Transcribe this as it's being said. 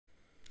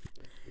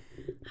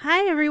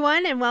Hi,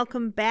 everyone, and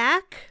welcome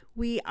back.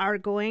 We are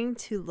going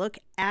to look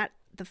at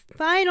the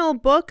final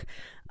book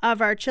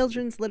of our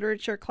children's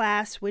literature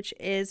class, which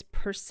is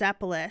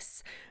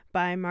Persepolis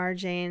by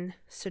Marjane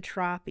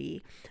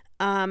Satrapi.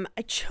 I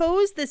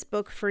chose this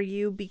book for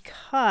you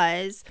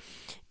because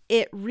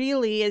it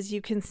really, as you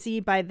can see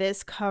by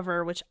this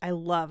cover, which I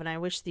love, and I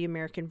wish the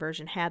American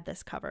version had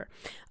this cover,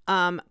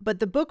 but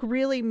the book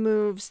really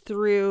moves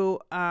through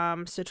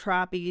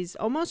Satrapi's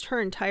almost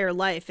her entire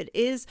life. It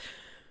is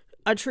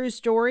a true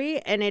story,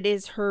 and it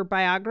is her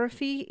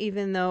biography,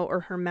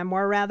 or her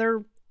memoir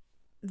rather,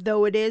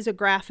 though it is a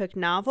graphic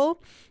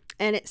novel.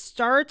 And it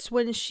starts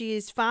when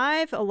she's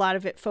 5. A lot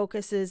of it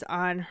focuses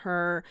on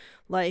her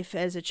life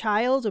as a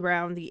child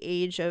around the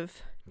age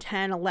of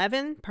 10,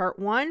 11, part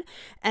 1.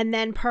 And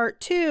then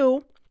part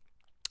 2,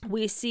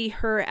 we see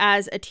her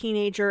as a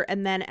teenager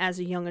and then as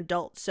a young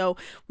adult. So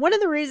one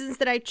of the reasons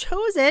that I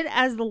chose it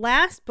as the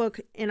last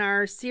book in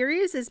our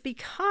series is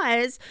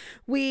because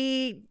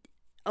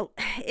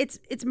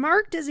it's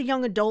marked as a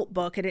young adult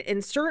book,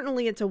 and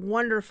certainly it's a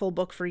wonderful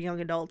book for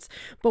young adults,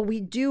 but we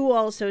do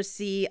also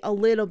see a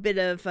little bit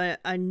of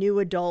a new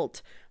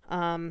adult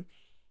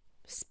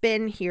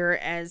spin here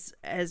as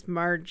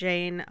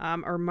Marjane,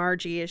 or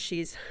Margie as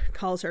she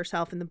calls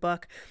herself in the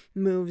book,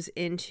 moves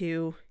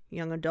into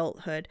young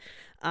adulthood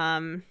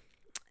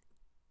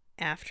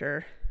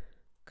after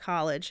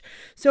college.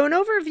 So an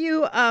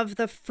overview of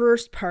the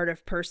first part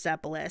of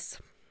Persepolis.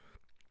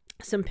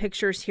 Some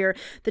pictures here.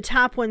 The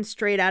top one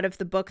straight out of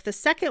the book. The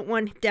second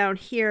one down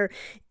here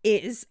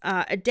is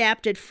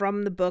adapted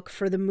from the book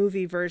for the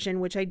movie version,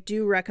 which I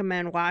do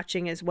recommend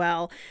watching as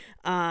well.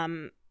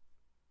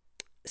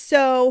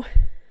 So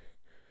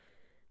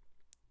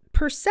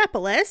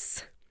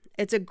Persepolis,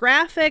 it's a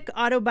graphic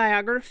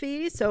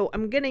autobiography. So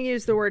I'm going to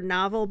use the word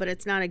novel, but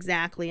it's not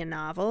exactly a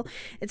novel.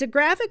 It's a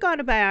graphic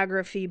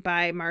autobiography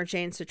by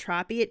Marjane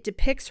Satrapi. It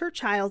depicts her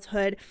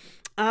childhood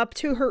up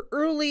to her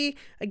early,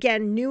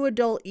 again, new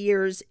adult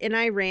years in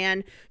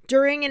Iran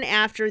during and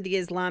after the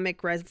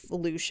Islamic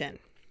Revolution.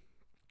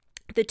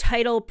 The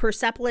title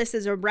Persepolis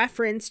is a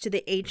reference to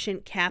the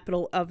ancient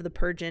capital of the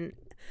Persian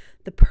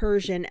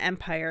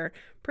Empire,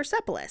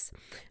 Persepolis.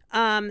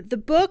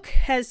 The book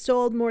has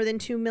sold more than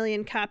 2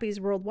 million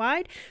copies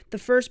worldwide. The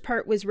first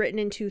part was written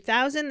in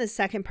 2000. The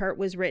second part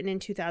was written in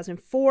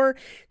 2004.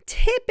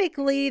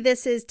 Typically,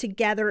 this is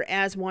together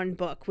as one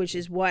book, which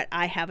is what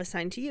I have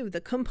assigned to you,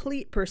 the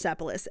complete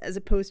Persepolis, as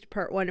opposed to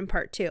part 1 and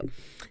part 2.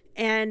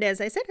 And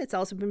as I said, it's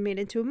also been made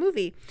into a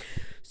movie.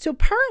 So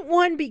part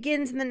 1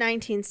 begins in the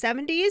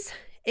 1970s.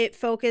 It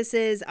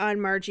focuses on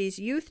Margie's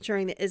youth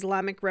during the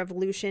Islamic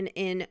Revolution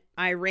in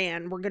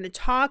Iran. We're going to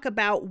talk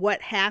about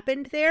what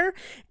happened there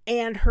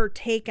and her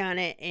take on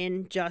it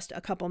in just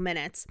a couple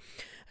minutes.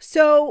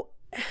 So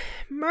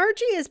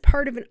Margie is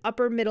part of an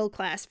upper middle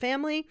class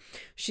family.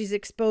 She's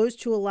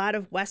exposed to a lot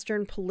of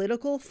Western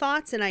political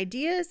thoughts and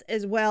ideas,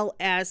 as well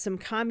as some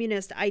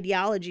communist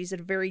ideologies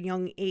at a very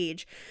young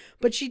age.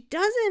 But she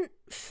doesn't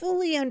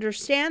fully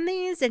understand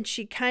these, and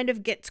she kind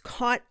of gets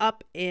caught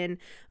up in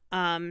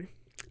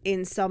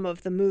some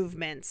of the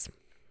movements.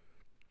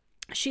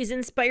 She's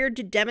inspired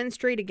to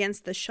demonstrate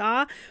against the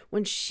Shah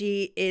when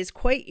she is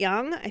quite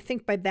young. I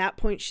think by that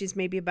point she's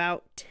maybe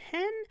about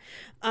 10.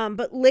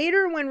 But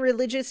later, when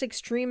religious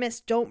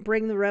extremists don't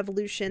bring the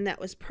revolution that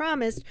was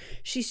promised,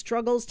 she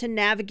struggles to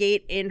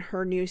navigate in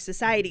her new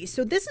society.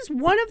 So this is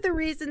one of the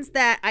reasons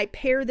that I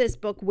pair this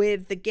book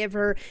with The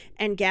Giver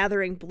and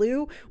Gathering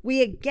Blue.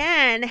 We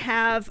again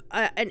have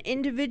an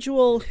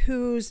individual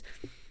whose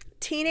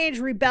teenage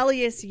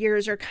rebellious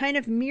years are kind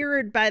of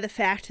mirrored by the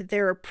fact that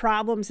there are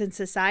problems in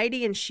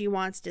society, and she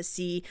wants to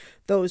see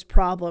those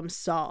problems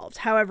solved.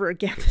 However,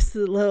 again, this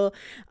is a little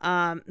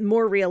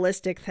more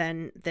realistic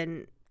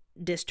than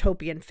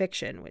dystopian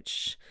fiction,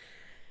 which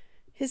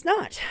is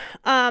not.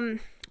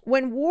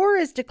 When war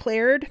is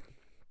declared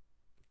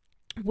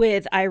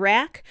with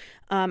Iraq,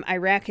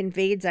 Iraq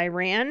invades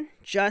Iran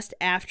just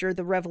after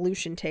the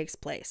revolution takes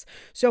place.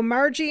 So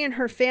Margie and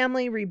her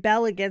family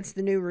rebel against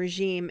the new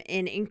regime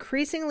in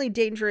increasingly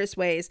dangerous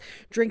ways,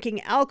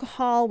 drinking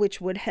alcohol, which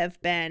would have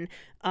been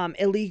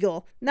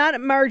illegal. Not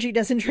Margie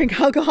doesn't drink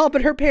alcohol,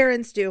 but her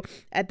parents do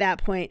at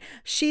that point.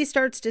 She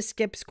starts to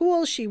skip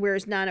school. She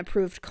wears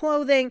non-approved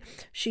clothing.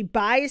 She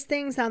buys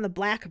things on the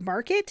black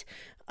market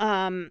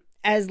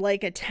as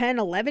like a 10,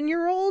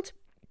 11-year-old.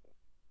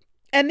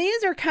 And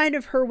these are kind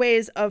of her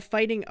ways of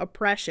fighting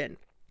oppression.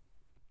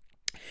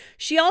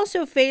 She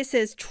also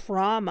faces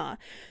trauma.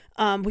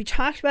 We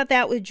talked about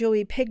that with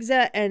Joey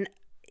Pigza, and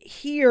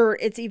here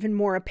it's even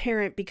more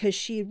apparent because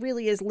she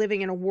really is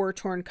living in a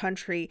war-torn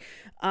country.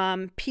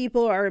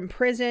 People are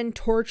imprisoned,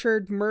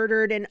 tortured,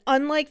 murdered, and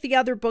unlike the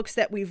other books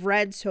that we've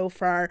read so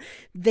far,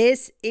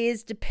 this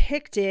is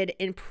depicted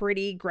in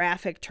pretty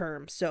graphic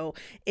terms. So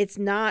it's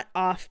not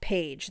off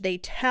page. They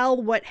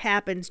tell what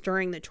happens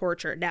during the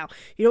torture. Now,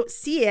 you don't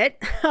see it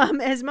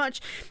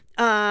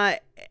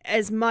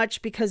as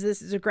much because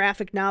this is a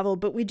graphic novel,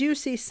 but we do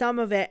see some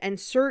of it, and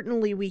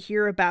certainly we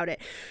hear about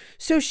it.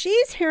 So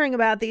she's hearing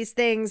about these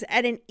things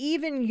at an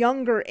even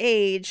younger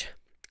age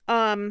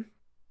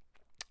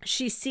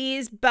She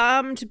sees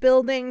bombed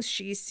buildings,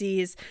 she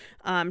sees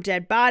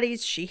dead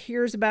bodies, she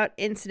hears about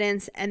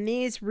incidents, and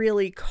these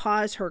really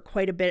cause her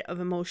quite a bit of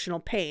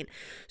emotional pain.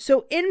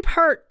 So in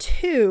part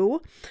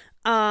 2,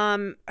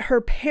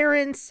 her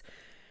parents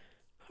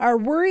are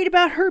worried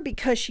about her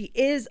because she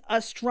is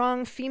a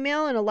strong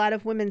female and a lot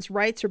of women's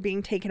rights are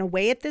being taken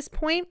away at this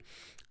point.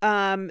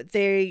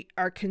 They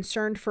are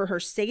concerned for her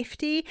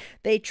safety.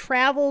 They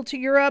travel to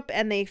Europe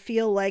and they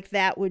feel like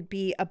that would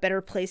be a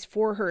better place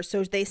for her.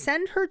 So they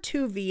send her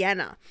to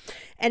Vienna.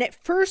 And at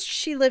first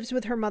she lives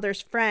with her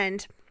mother's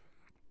friend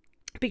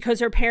because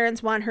her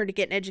parents want her to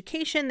get an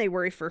education. They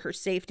worry for her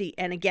safety.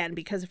 And again,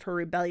 because of her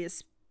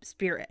rebellious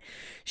spirit.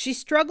 She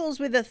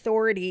struggles with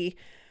authority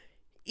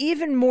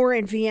even more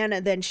in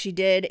Vienna than she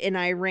did in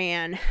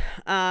Iran.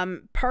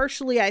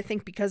 Partially, I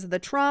think, because of the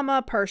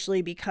trauma,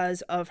 partially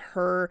because of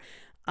her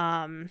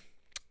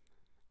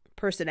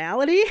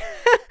personality,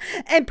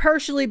 and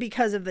partially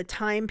because of the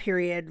time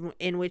period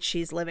in which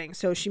she's living.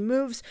 So she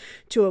moves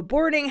to a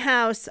boarding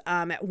house.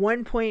 At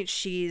one point,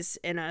 she's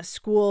in a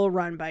school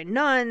run by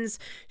nuns.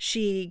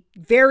 She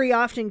very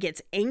often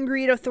gets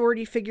angry at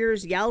authority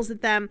figures, yells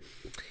at them,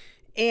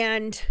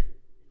 and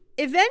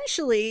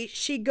eventually,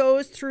 she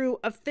goes through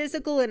a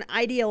physical and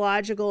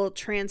ideological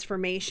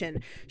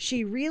transformation.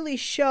 She really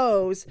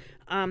shows,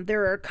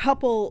 there are a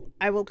couple,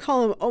 I will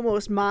call them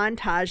almost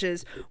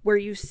montages, where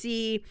you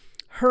see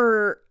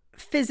her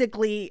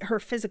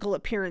physical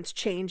appearance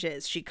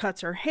changes. She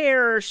cuts her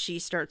hair, she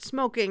starts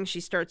smoking, she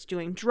starts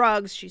doing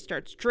drugs, she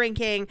starts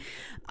drinking.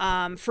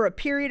 For a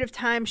period of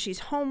time, she's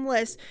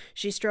homeless.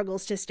 She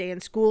struggles to stay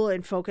in school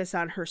and focus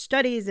on her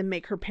studies and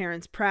make her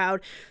parents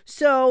proud.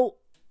 So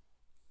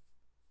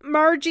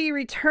Margie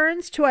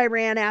returns to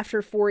Iran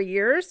after 4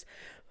 years,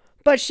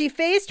 but she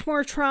faced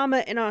more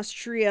trauma in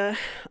Austria.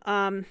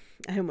 I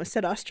almost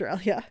said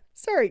Australia.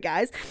 Sorry,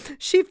 guys.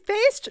 She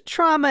faced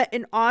trauma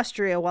in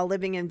Austria while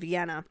living in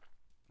Vienna.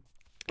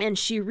 And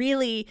she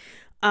really,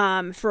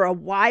 for a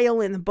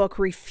while in the book,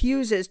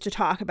 refuses to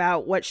talk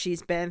about what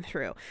she's been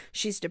through.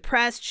 She's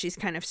depressed, she's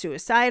kind of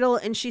suicidal,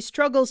 and she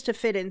struggles to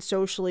fit in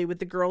socially with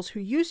the girls who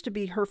used to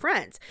be her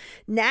friends.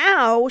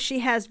 Now she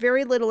has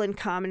very little in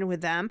common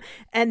with them,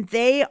 and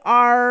they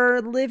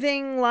are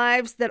living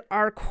lives that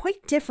are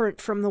quite different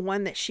from the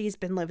one that she's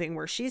been living,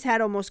 where she's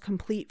had almost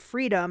complete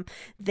freedom.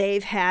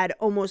 They've had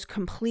almost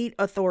complete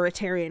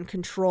authoritarian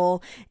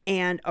control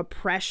and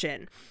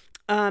oppression.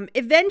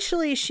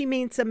 Eventually, she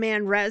meets a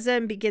man, Reza,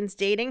 and begins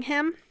dating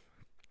him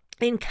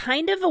in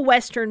kind of a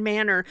Western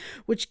manner,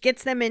 which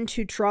gets them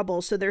into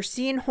trouble. So they're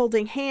seen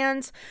holding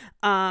hands,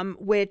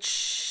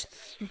 which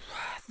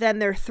then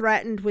they're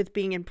threatened with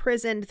being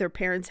imprisoned. Their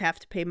parents have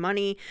to pay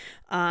money.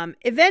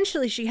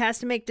 Eventually, she has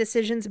to make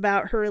decisions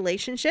about her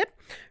relationship,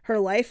 her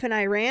life in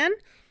Iran,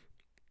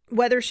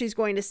 whether she's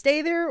going to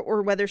stay there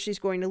or whether she's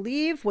going to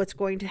leave, what's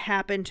going to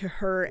happen to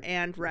her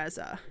and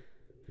Reza.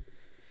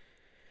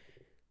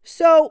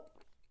 So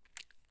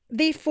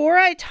before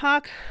I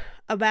talk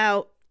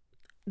about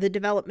the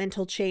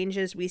developmental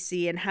changes we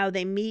see and how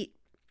they meet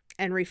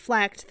and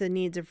reflect the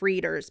needs of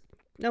readers,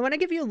 I want to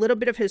give you a little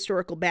bit of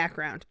historical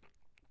background.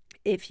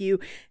 If you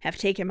have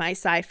taken my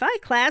sci-fi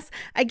class,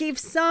 I gave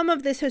some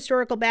of this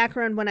historical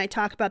background when I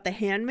talk about The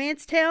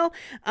Handmaid's Tale.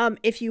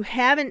 If you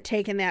haven't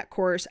taken that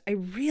course, I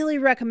really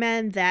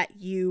recommend that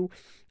you,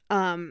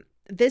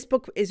 this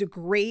book is a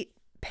great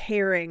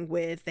pairing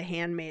with The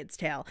Handmaid's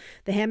Tale.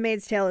 The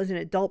Handmaid's Tale is an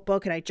adult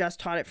book, and I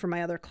just taught it for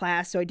my other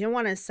class, so I didn't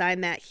want to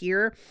assign that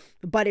here.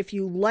 But if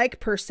you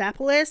like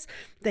Persepolis,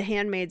 The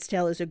Handmaid's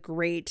Tale is a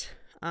great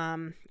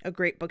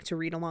book to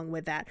read along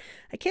with that.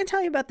 I can't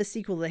tell you about the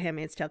sequel to The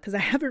Handmaid's Tale because I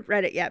haven't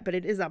read it yet, but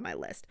it is on my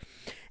list.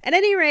 At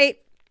any rate,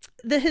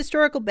 the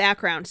historical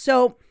background.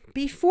 So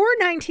before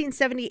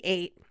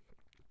 1978,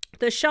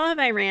 the Shah of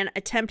Iran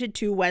attempted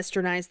to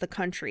westernize the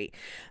country.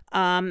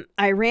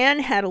 Iran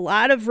had a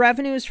lot of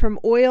revenues from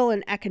oil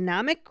and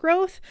economic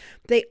growth.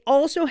 They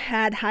also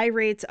had high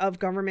rates of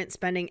government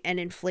spending and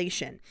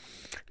inflation.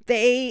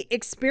 They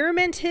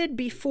experimented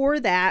before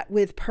that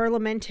with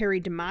parliamentary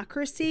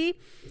democracy.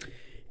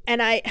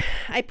 And I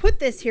put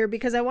this here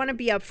because I want to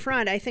be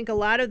upfront. I think a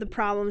lot of the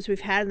problems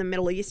we've had in the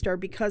Middle East are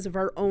because of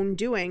our own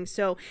doing.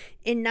 So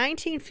in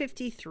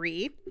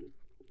 1953,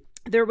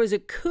 there was a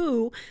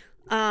coup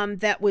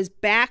that was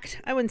backed,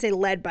 I wouldn't say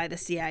led by the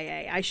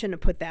CIA. I shouldn't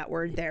have put that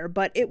word there,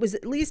 but it was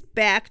at least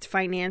backed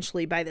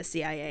financially by the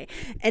CIA,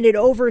 and it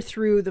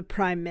overthrew the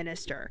prime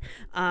minister.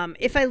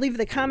 If I leave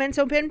the comments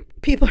open,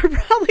 people are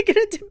probably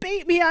going to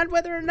debate me on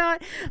whether or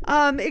not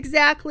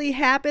exactly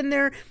happened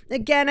there.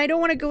 Again, I don't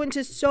want to go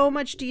into so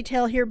much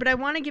detail here, but I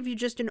want to give you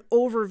just an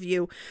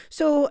overview.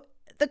 So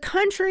the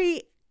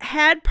country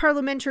had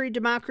parliamentary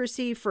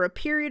democracy for a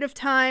period of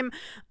time.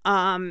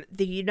 The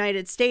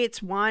United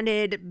States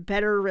wanted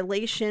better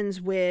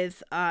relations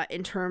with,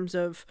 in terms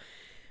of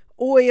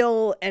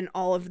oil and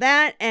all of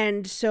that.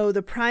 And so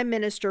the prime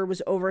minister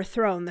was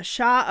overthrown. The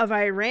Shah of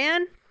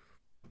Iran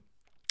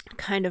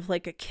kind of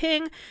like a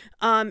king,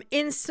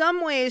 in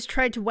some ways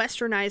tried to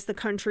westernize the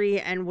country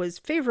and was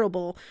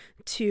favorable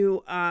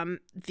to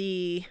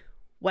the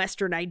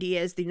Western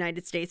ideas, the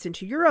United States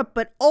into Europe,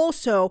 but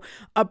also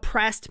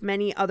oppressed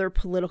many other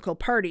political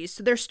parties.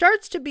 So there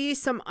starts to be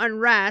some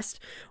unrest,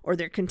 or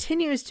there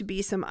continues to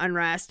be some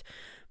unrest,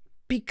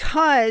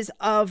 because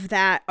of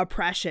that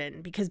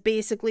oppression. Because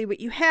basically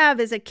what you have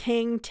is a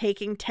king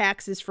taking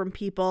taxes from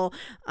people,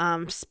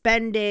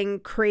 spending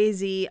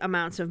crazy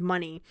amounts of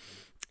money.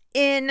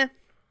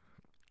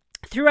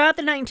 Throughout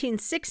the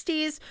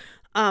 1960s,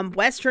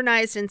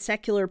 westernized and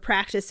secular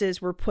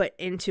practices were put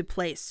into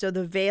place. So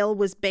the veil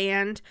was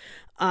banned.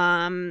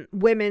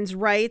 Women's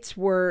rights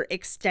were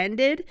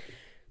extended.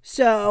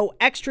 So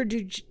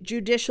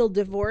extrajudicial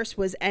divorce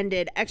was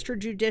ended.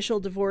 Extrajudicial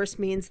divorce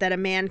means that a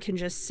man can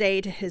just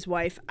say to his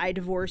wife, I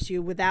divorce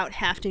you, without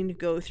having to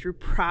go through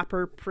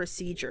proper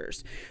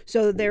procedures.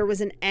 So there was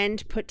an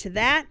end put to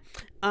that.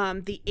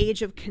 The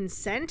age of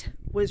consent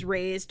was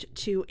raised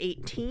to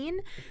 18,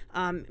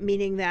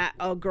 meaning that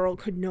a girl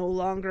could no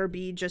longer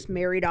be just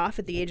married off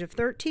at the age of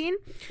 13.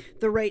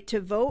 The right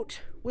to vote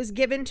was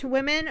given to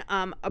women.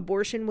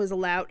 Abortion was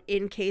allowed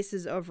in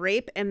cases of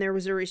rape, and there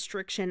was a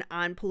restriction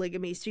on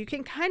polygamy. So you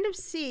can kind of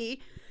see,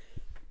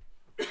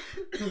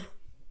 you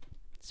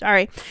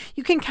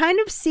can kind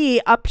of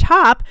see up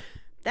top,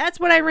 that's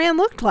what Iran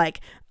looked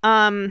like.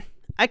 I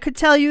could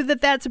tell you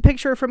that that's a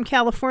picture from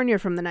California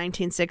from the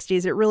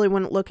 1960s. It really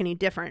wouldn't look any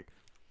different,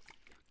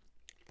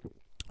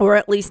 or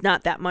at least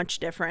not that much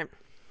different.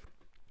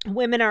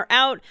 Women are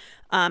out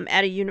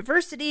at a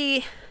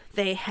university.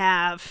 They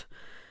have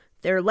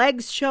their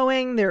legs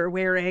showing. They're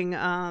wearing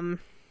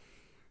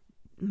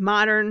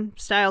modern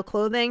style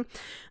clothing.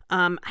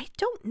 I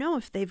don't know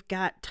if they've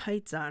got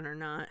tights on or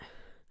not.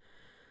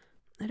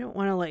 I don't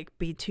want to like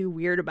be too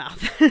weird about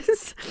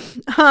this.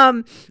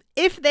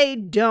 If they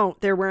don't,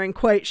 they're wearing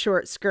quite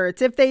short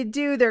skirts. If they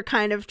do, they're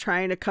kind of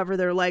trying to cover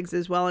their legs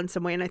as well in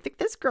some way. And I think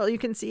this girl, you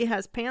can see,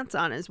 has pants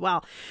on as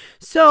well.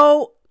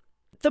 So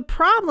the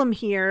problem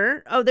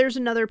here, there's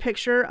another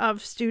picture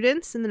of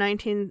students in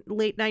the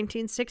late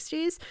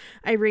 1960s,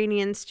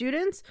 Iranian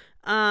students,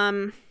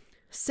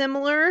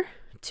 similar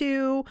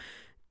to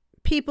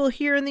people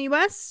here in the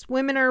US.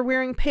 Women are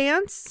wearing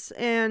pants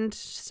and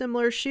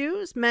similar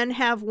shoes. Men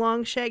have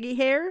long shaggy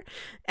hair,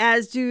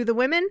 as do the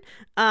women.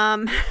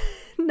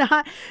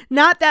 Not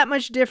that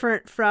much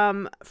different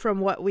from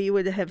what we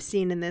would have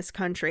seen in this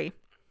country.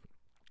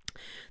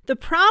 The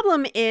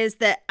problem is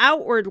that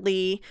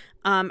outwardly,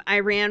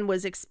 Iran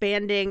was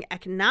expanding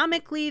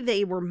economically.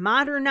 They were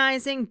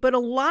modernizing, but a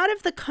lot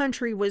of the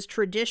country was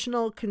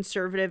traditional,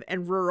 conservative,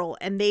 and rural,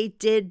 and they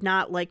did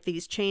not like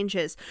these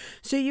changes.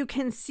 So you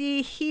can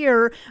see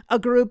here a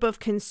group of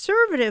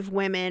conservative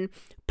women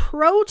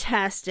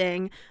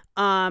protesting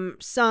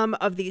some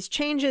of these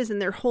changes,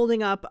 and they're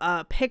holding up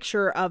a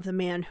picture of the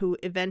man who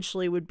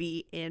eventually would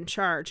be in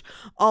charge.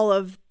 All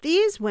of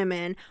these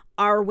women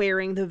are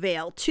wearing the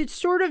veil to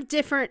sort of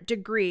different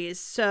degrees.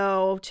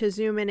 So to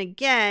zoom in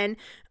again,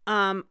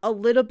 a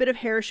little bit of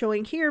hair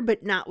showing here,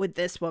 but not with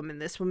this woman.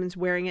 This woman's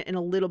wearing it in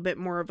a little bit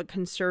more of a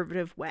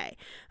conservative way,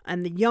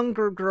 and the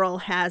younger girl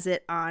has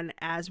it on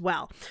as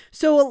well.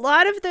 So a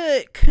lot of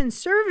the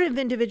conservative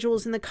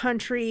individuals in the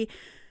country,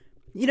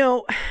 you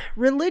know,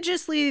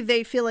 religiously,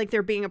 they feel like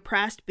they're being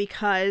oppressed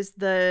because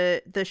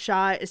the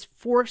Shah is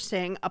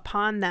forcing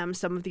upon them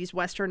some of these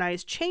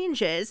westernized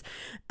changes,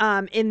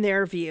 in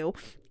their view.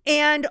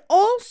 And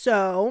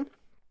also,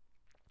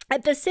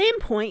 at the same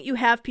point, you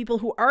have people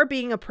who are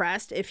being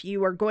oppressed. If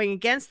you are going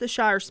against the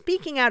Shah or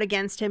speaking out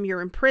against him, you're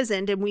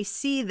imprisoned. And we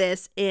see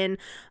this in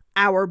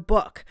our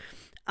book.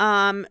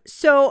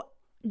 So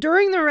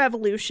during the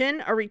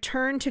revolution, a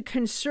return to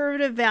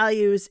conservative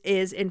values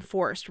is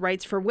enforced.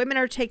 Rights for women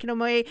are taken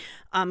away.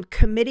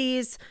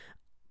 Committees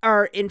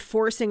are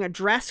enforcing a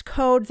dress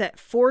code that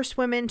force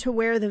women to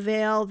wear the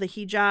veil, the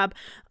hijab.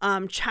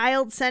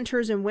 Child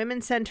centers and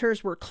women's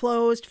centers were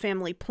closed.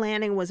 Family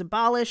planning was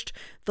abolished.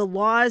 The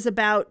laws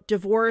about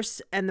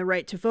divorce and the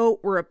right to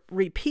vote were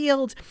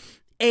repealed.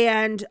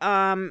 And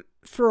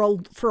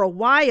for a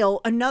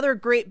while, another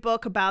great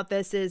book about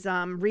this is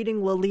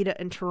Reading Lolita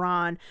in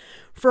Tehran.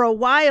 For a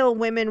while,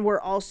 women were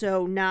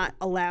also not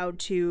allowed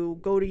to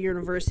go to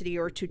university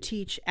or to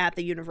teach at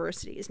the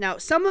universities. Now,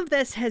 some of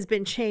this has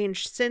been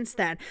changed since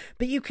then,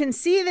 but you can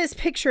see this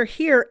picture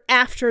here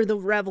after the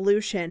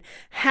revolution,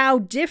 how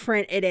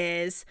different it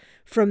is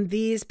from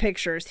these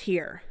pictures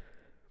here,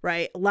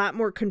 right? A lot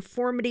more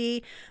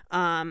conformity,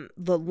 the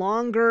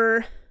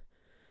longer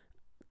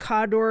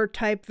Khadr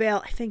type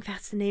veil. I think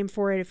that's the name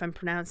for it. If I'm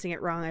pronouncing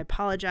it wrong, I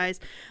apologize.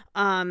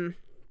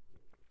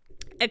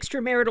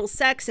 Extramarital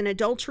sex and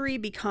adultery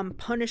become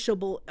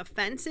punishable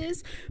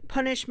offenses.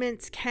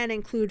 Punishments can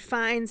include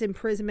fines,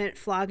 imprisonment,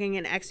 flogging,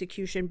 and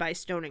execution by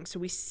stoning. So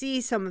we see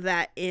some of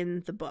that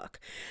in the book.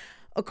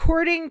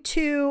 According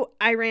to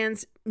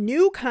Iran's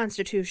new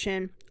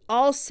constitution,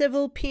 all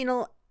civil,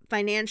 penal,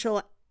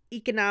 financial,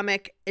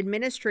 economic,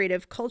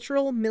 administrative,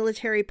 cultural,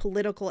 military,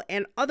 political,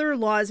 and other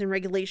laws and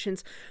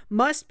regulations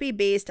must be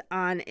based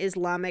on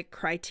Islamic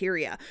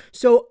criteria.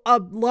 So a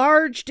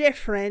large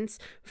difference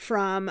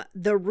from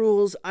the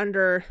rules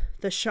under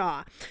the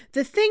Shah.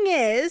 The thing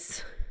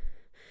is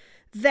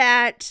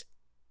that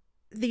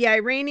the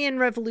Iranian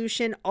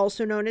Revolution,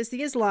 also known as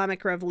the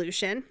Islamic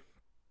Revolution,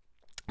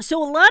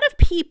 so a lot of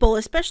people,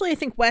 especially I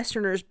think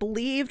Westerners,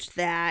 believed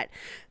that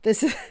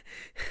this is...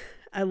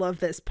 I love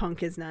this.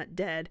 Punk is not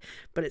dead,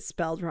 but it's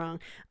spelled wrong.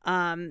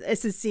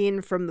 It's a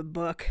scene from the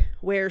book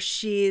where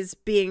she's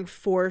being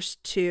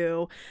forced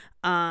to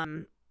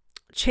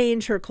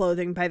change her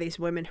clothing by these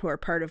women who are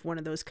part of one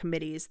of those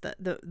committees,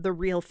 the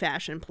real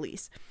fashion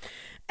police.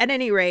 At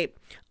any rate,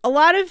 a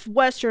lot of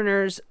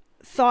Westerners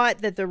thought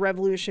that the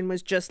revolution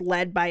was just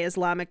led by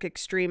Islamic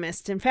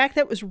extremists. In fact,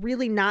 that was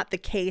really not the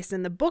case,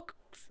 and the book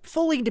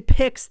fully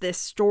depicts this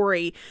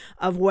story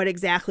of what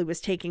exactly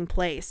was taking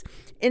place.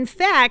 In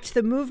fact,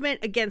 the movement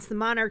against the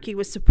monarchy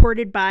was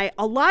supported by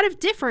a lot of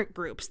different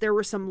groups. There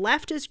were some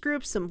leftist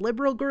groups, some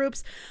liberal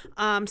groups,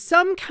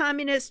 some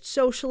communist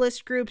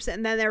socialist groups,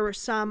 and then there were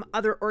some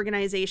other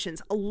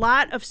organizations, a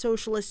lot of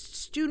socialist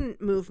student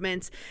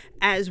movements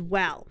as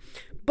well.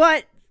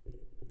 But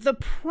the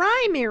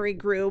primary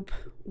group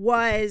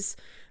was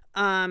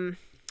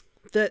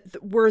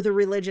were the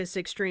religious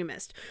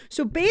extremists.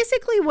 So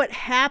basically what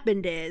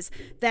happened is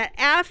that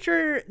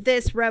after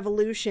this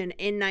revolution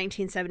in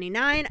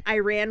 1979,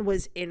 Iran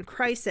was in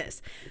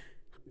crisis.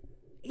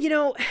 You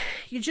know,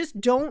 you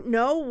just don't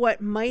know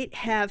what might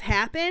have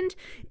happened,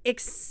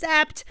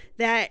 except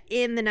that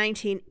in the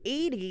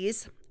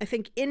 1980s, I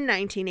think in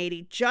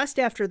 1980, just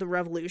after the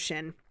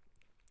revolution,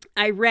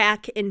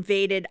 Iraq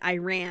invaded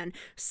Iran,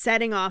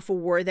 setting off a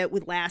war that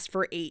would last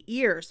for 8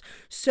 years.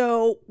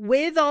 So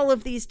with all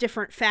of these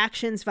different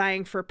factions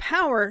vying for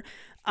power,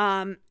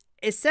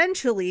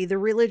 essentially the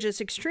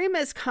religious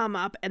extremists come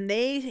up and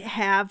they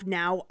have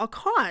now a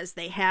cause.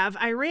 They have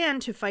Iraq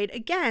to fight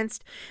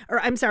against,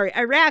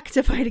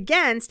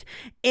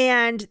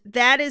 and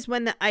that is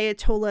when the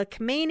Ayatollah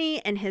Khomeini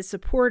and his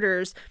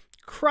supporters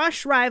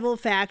crush rival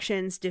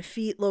factions,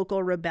 defeat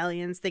local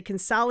rebellions, they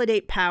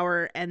consolidate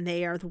power, and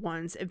they are the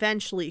ones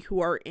eventually who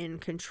are in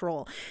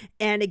control.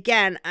 And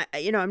again,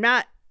 I'm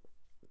not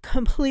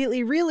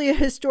completely really a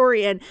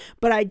historian,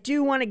 but I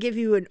do want to give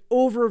you an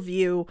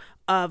overview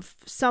of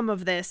some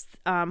of this,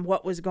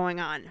 what was going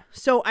on.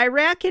 So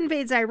Iraq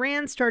invades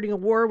Iran, starting a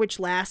war which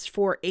lasts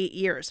for 8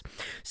 years.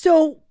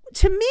 So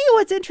to me,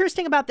 what's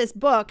interesting about this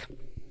book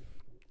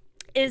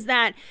is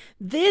that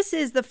this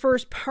is the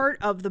first part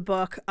of the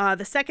book.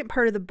 The second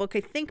part of the book,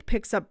 I think,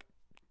 picks up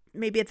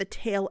maybe at the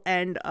tail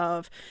end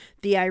of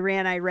the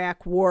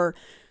Iran-Iraq war.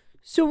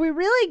 So we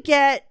really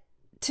get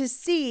to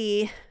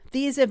see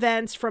these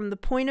events from the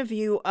point of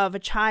view of a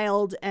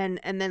child and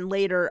then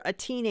later a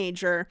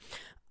teenager.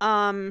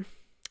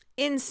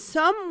 In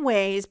some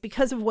ways,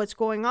 because of what's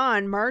going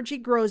on, Margie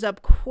grows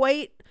up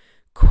quite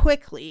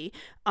quickly,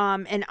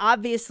 and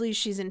obviously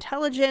she's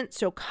intelligent,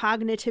 so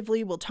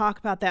cognitively we'll talk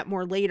about that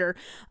more later,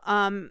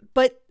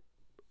 but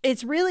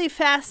it's really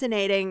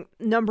fascinating.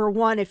 Number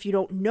one, if you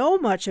don't know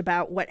much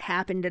about what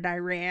happened in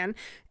Iran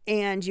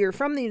and you're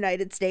from the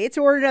United States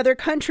or another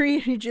country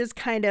and you just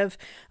kind of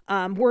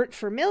weren't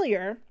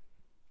familiar,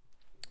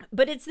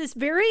 but it's this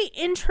very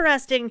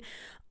interesting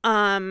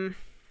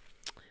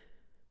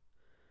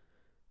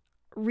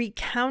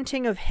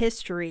recounting of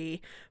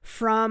history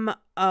from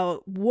a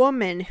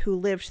woman who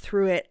lived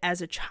through it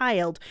as a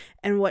child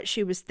and what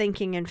she was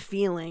thinking and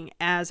feeling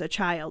as a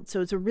child.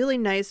 So it's a really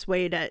nice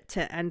way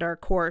to end our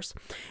course.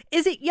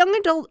 Is it young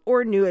adult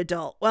or new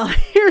adult? Well,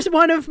 here's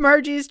one of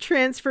Margie's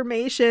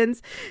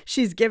transformations.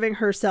 She's giving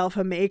herself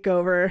a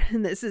makeover,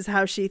 and this is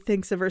how she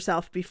thinks of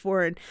herself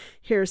before, and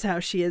here's how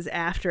she is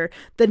after.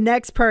 The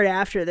next part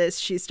after this,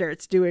 she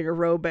starts doing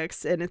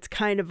aerobics, and it's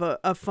kind of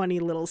a funny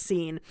little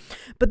scene.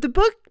 But the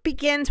book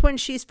begins when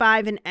she's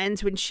 5 and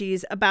ends when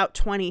she's about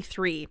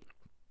 23.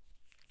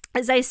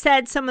 As I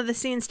said, some of the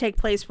scenes take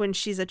place when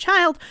she's a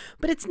child,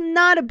 but it's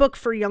not a book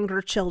for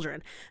younger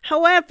children.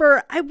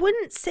 However, I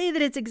wouldn't say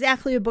that it's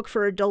exactly a book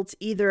for adults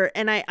either,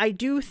 and I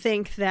do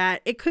think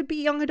that it could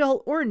be young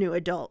adult or new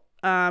adult,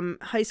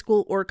 high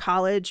school or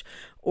college,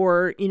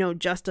 or,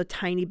 just a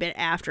tiny bit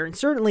after. And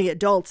certainly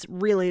adults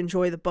really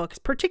enjoy the books,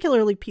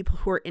 particularly people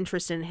who are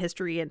interested in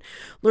history and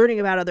learning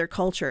about other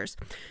cultures.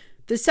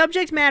 The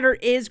subject matter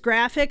is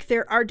graphic.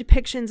 There are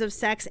depictions of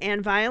sex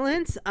and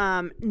violence,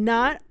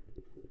 not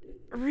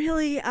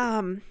really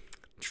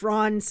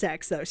drawn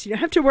sex, though, so you don't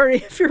have to worry.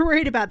 If you're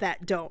worried about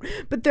that, don't.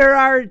 But there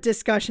are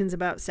discussions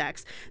about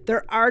sex.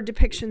 There are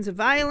depictions of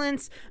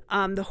violence,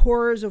 the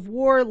horrors of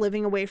war,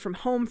 living away from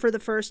home for the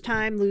first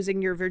time,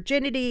 losing your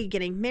virginity,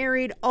 getting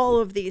married. All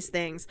of these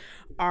things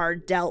are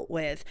dealt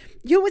with.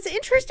 What's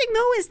interesting,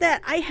 though, is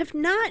that I have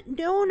not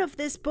known of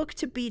this book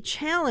to be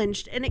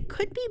challenged, and it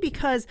could be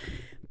because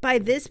by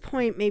this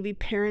point, maybe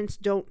parents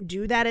don't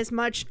do that as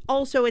much.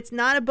 Also, it's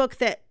not a book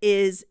that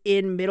is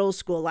in middle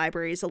school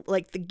libraries.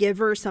 Like The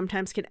Giver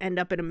sometimes can end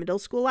up in a middle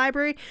school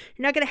library.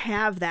 You're not going to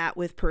have that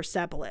with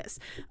Persepolis.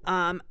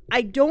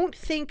 I don't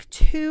think,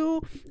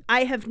 too,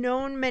 I have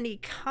known many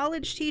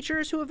college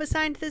teachers who have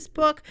assigned this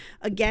book,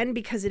 again,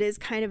 because it is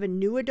kind of a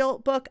new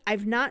adult book.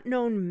 I've not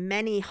known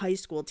many high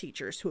school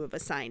teachers who have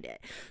assigned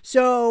it.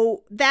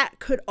 So that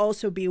could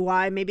also be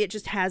why. Maybe it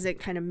just hasn't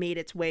kind of made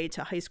its way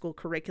to high school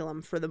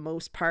curriculum for the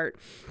most part.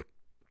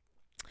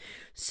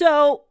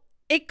 So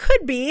it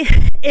could be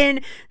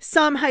in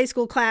some high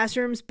school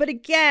classrooms, but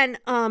again,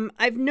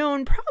 I've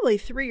known probably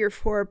 3 or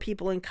 4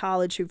 people in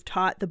college who've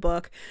taught the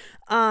book.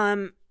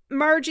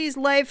 Margie's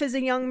life as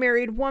a young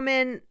married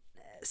woman,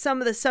 some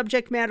of the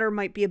subject matter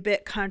might be a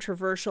bit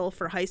controversial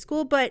for high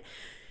school, but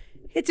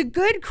it's a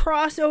good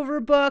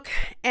crossover book.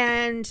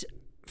 And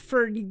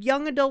for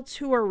young adults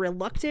who are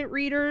reluctant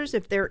readers,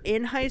 if they're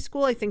in high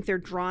school, I think they're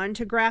drawn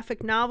to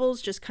graphic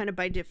novels just kind of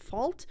by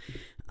default.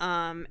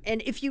 And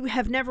if you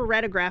have never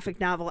read a graphic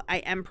novel, I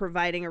am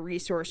providing a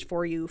resource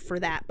for you for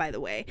that, by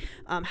the way,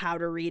 how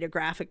to read a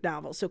graphic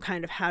novel. So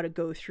kind of how to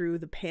go through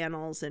the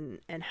panels and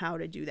how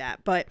to do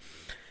that. But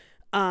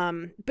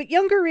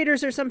younger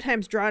readers are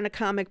sometimes drawn to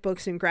comic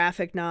books and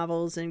graphic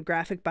novels and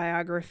graphic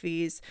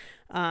biographies.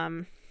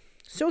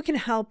 So it can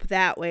help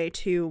that way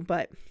too.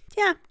 But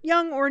yeah,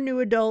 young or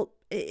new adult,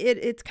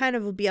 it's kind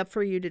of will be up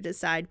for you to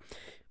decide.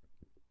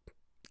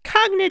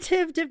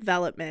 Cognitive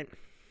development.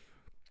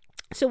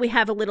 So we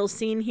have a little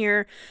scene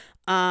here.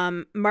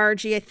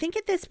 Margie, I think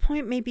at this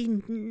point, maybe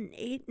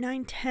 8,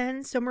 9,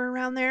 10, somewhere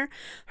around there.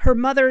 Her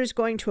mother is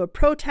going to a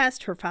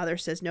protest. Her father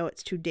says, no,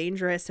 it's too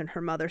dangerous. And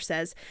her mother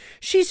says,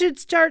 she should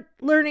start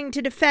learning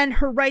to defend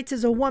her rights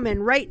as a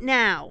woman right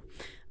now.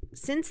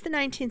 Since the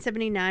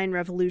 1979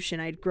 revolution,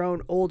 I'd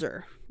grown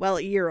older, well,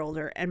 a year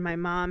older, and my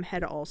mom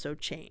had also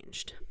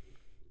changed.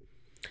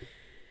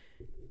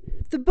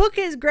 The book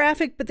is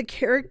graphic, but the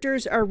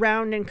characters are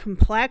round and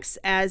complex,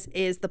 as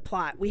is the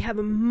plot. We have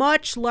a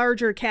much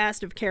larger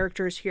cast of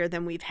characters here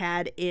than we've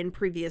had in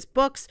previous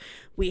books.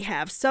 We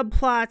have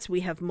subplots, we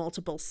have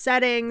multiple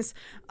settings,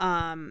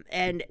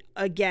 and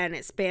again,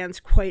 it spans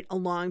quite a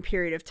long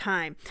period of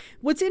time.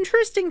 What's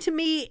interesting to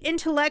me,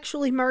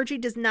 intellectually, Margie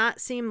does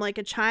not seem like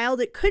a child.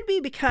 It could be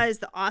because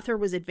the author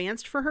was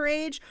advanced for her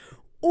age,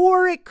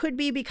 or it could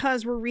be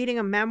because we're reading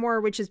a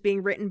memoir which is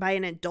being written by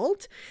an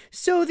adult.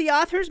 So the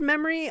author's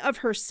memory of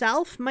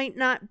herself might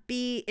not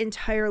be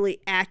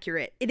entirely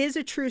accurate. It is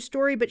a true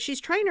story, but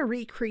she's trying to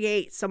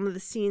recreate some of the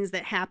scenes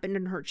that happened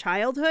in her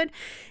childhood.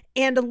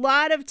 And a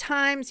lot of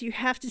times you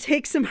have to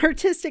take some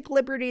artistic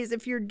liberties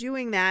if you're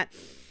doing that.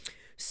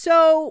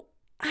 So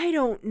I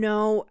don't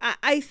know.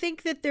 I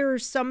think that there are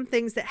some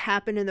things that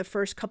happen in the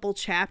first couple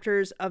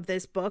chapters of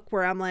this book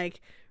where I'm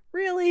like,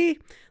 really?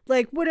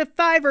 Like, would a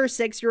 5 or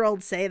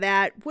 6-year-old say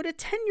that? Would a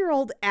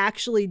 10-year-old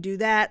actually do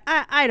that?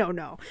 I don't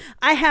know.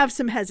 I have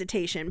some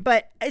hesitation,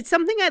 but it's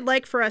something I'd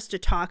like for us to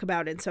talk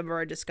about in some of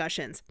our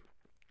discussions.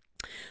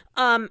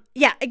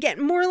 Yeah,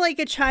 again, more like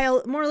a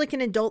child, more like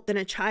an adult than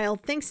a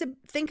child.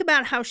 Think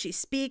about how she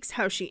speaks,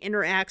 how she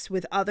interacts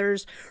with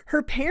others,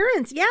 her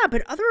parents, yeah,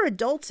 but other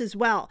adults as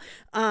well.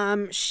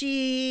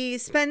 She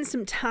spends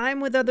some time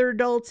with other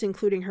adults,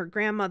 including her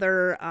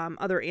grandmother,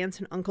 other aunts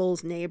and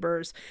uncles,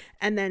 neighbors,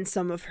 and then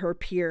some of her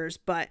peers.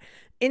 But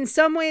in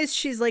some ways,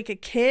 she's like a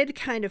kid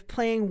kind of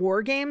playing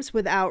war games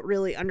without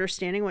really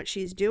understanding what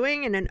she's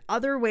doing. And in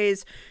other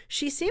ways,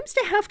 she seems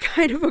to have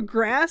kind of a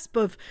grasp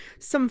of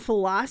some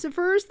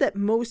philosophers that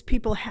most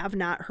people have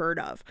not heard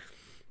of.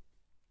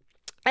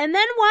 And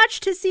then watch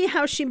to see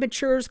how she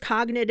matures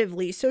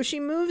cognitively. So she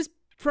moves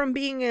from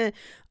being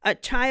a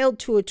child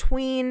to a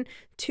tween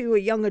to a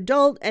young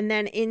adult and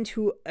then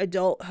into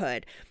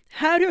adulthood.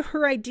 How do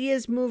her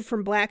ideas move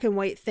from black and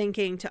white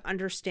thinking to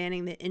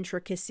understanding the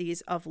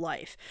intricacies of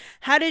life?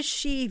 How does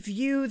she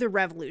view the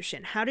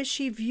revolution? How does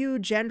she view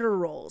gender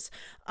roles?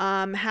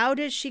 How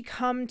does she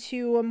come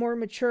to a more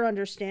mature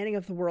understanding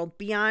of the world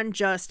beyond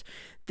just,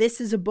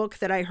 this is a book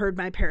that I heard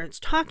my parents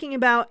talking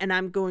about and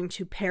I'm going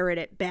to parrot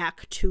it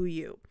back to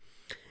you?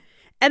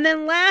 And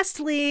then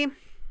lastly,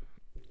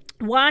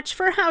 watch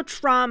for how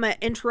trauma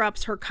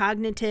interrupts her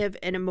cognitive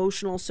and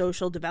emotional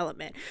social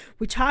development.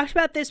 We talked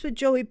about this with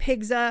Joey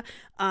Pigza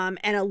and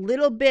a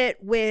little bit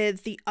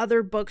with the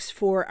other books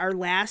for our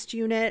last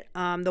unit.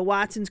 The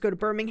Watsons Go to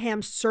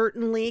Birmingham.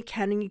 Certainly,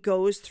 Kenny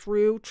goes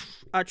through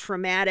a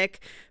traumatic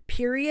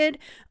period.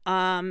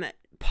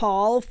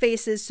 Paul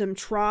faces some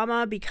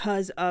trauma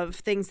because of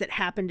things that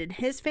happened in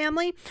his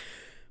family.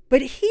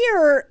 But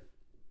here,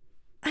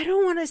 I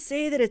don't want to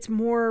say that it's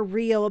more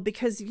real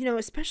because, you know,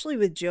 especially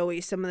with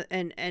Joey,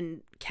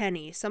 and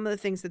Kenny, some of the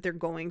things that they're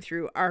going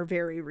through are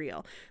very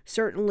real.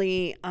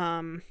 Certainly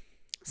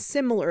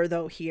similar,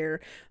 though,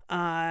 here.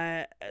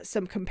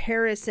 Some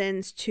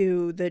comparisons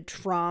to the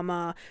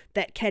trauma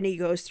that Kenny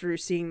goes through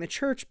seeing the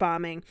church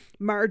bombing.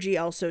 Margie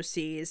also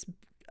sees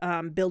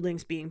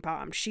buildings being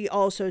bombed. She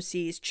also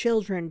sees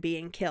children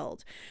being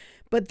killed.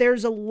 But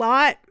there's a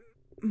lot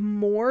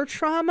more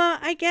trauma,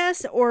 I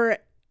guess, or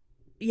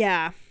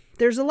yeah,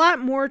 there's a lot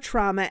more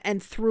trauma,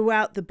 and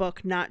throughout the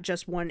book, not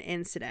just one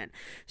incident.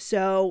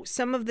 So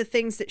some of the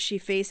things that she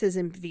faces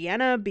in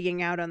Vienna,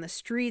 being out on the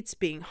streets,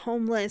 being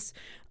homeless,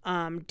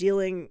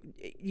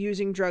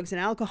 using drugs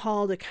and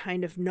alcohol to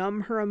kind of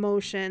numb her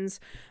emotions,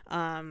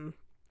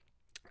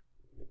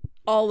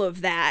 all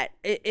of that.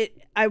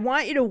 I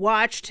want you to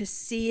watch to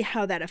see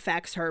how that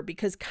affects her,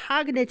 because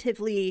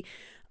cognitively,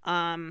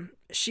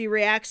 she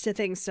reacts to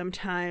things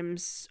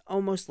sometimes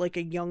almost like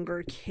a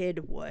younger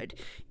kid would,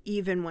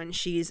 even when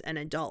she's an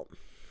adult.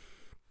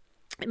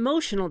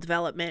 Emotional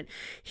development.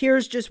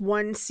 Here's just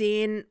one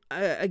scene,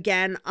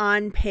 again,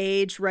 on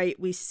page, right?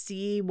 We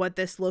see what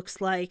this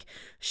looks like.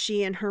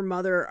 She and her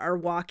mother are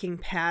walking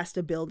past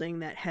a building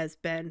that has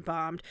been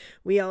bombed.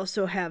 We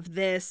also have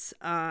this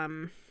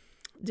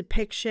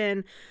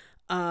depiction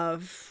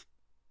of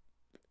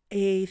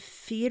a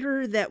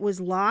theater that was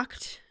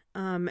locked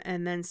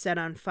and then set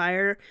on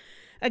fire.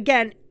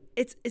 Again,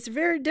 it's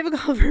very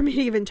difficult for me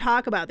to even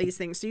talk about these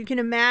things. So you can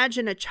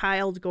imagine a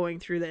child going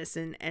through this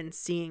and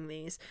seeing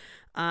these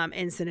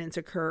incidents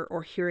occur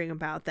or hearing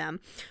about them.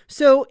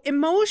 So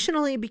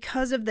emotionally,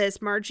 because of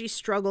this, Margie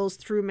struggles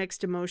through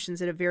mixed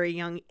emotions at a very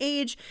young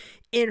age.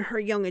 In her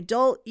young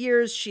adult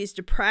years, she's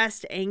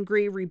depressed,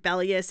 angry,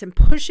 rebellious, and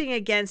pushing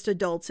against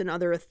adults and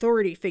other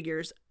authority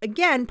figures.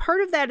 Again, part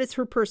of that is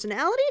her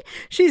personality.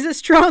 She's a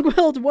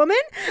strong-willed woman.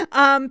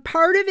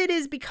 Part of it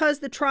is because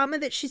the trauma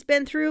that she's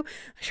been through,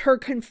 her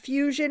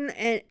confusion,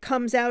 it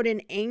comes out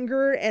in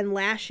anger and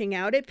lashing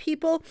out at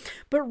people.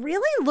 But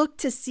really look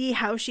to see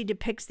how she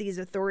depicts these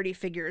authority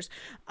figures.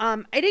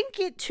 I didn't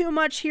get too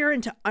much here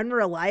into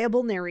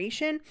unreliable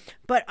narration,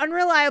 but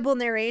unreliable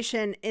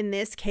narration in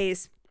this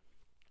case,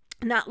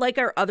 not like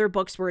our other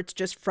books where it's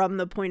just from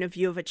the point of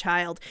view of a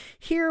child.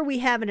 Here we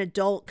have an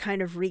adult kind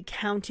of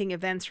recounting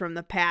events from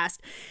the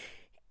past.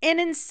 And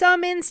in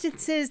some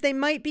instances, they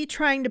might be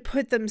trying to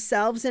put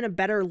themselves in a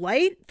better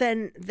light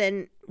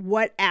than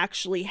what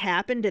actually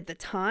happened at the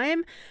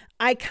time.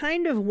 I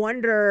kind of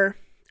wonder,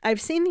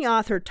 I've seen the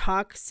author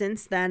talk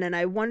since then, and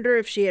I wonder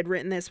if she had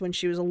written this when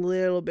she was a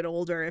little bit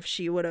older, if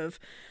she would have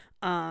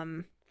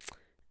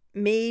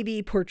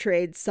maybe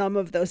portrayed some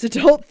of those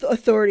adult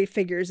authority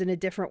figures in a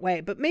different way,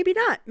 but maybe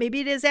not.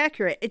 Maybe it is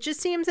accurate. It just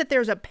seems that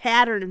there's a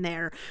pattern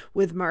there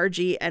with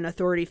Margie and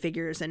authority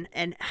figures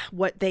and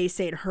what they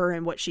say to her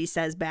and what she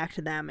says back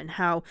to them and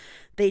how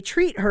they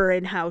treat her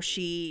and how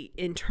she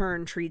in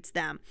turn treats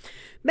them.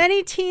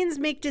 Many teens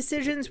make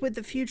decisions with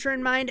the future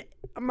in mind.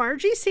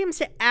 Margie seems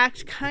to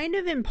act kind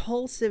of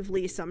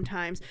impulsively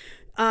sometimes.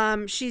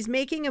 She's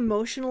making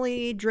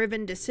emotionally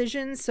driven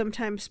decisions,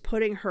 sometimes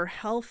putting her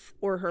health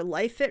or her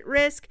life at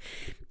risk.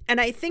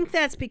 And I think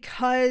that's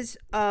because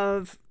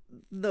of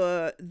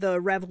the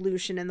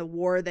revolution and the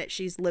war that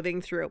she's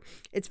living through.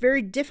 It's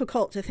very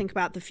difficult to think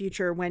about the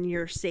future when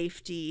your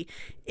safety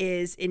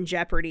is in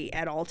jeopardy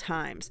at all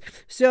times.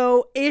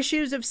 So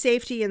issues of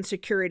safety and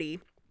security.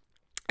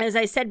 As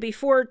I said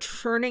before,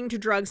 turning to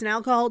drugs and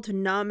alcohol to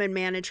numb and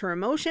manage her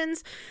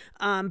emotions.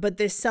 But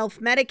this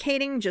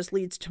self-medicating just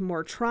leads to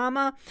more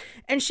trauma.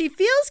 And she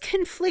feels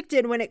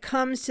conflicted when it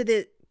comes to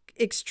the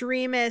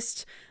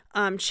extremist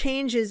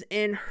changes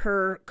in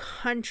her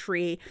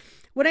country.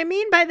 What I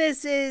mean by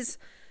this is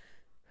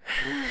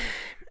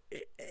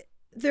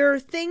there are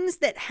things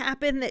that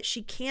happen that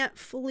she can't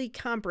fully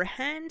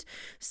comprehend.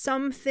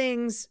 Some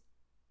things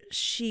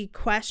she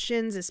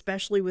questions,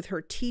 especially with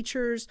her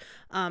teachers,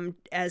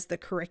 as the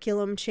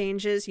curriculum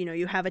changes. You know,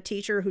 you have a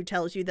teacher who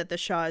tells you that the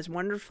Shah is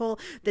wonderful.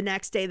 The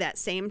next day, that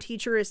same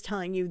teacher is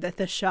telling you that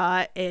the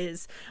Shah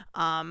is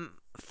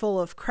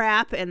full of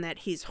crap and that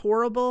he's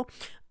horrible.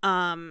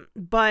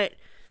 But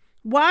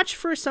watch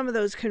for some of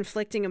those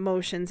conflicting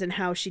emotions and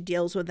how she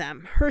deals with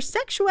them. Her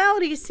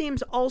sexuality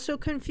seems also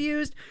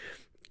confused.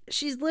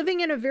 She's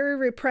living in a very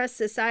repressed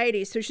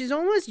society, so she's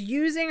almost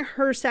using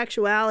her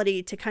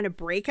sexuality to kind of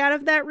break out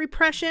of that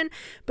repression,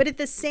 but at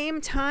the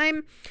same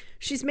time,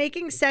 she's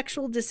making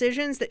sexual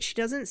decisions that she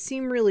doesn't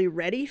seem really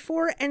ready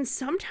for, and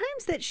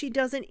sometimes that she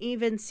doesn't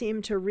even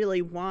seem to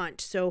really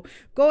want. So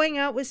going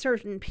out with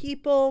certain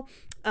people,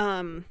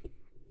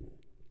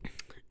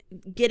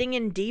 getting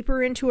in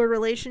deeper into a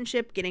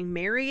relationship, getting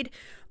married,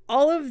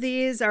 all of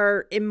these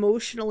are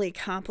emotionally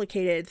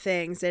complicated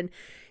things. And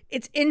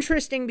it's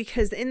interesting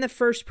because in the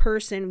first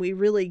person, we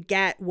really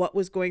get what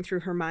was going through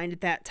her mind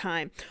at that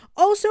time.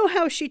 Also,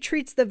 how she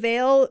treats the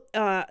veil.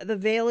 The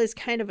veil is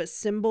kind of a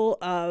symbol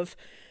of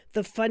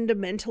the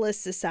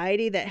fundamentalist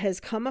society that has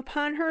come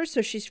upon her.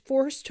 So she's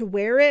forced to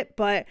wear it,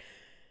 but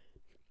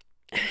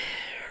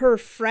her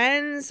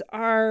friends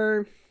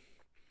are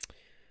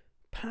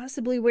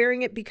possibly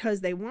wearing it because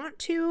they want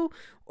to,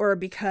 or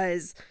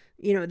because,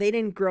 you know, they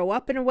didn't grow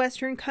up in a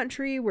Western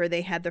country where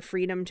they had the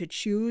freedom to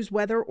choose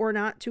whether or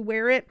not to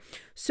wear it.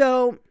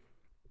 So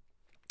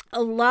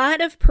a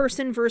lot of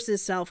person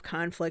versus self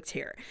conflict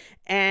here,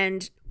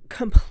 and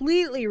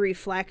completely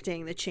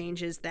reflecting the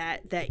changes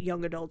that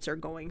young adults are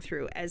going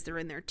through as they're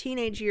in their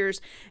teenage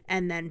years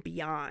and then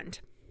beyond.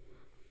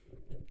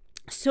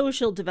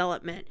 Social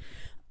development.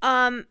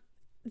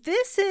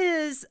 This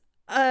is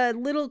a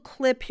little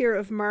clip here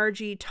of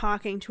Margie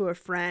talking to a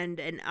friend,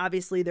 and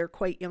obviously they're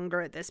quite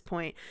younger at this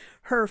point.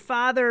 Her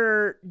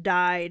father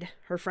died,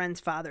 her friend's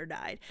father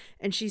died,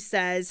 and she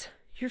says,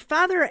 "Your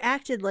father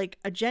acted like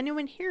a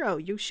genuine hero.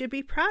 You should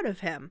be proud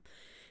of him."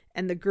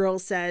 And the girl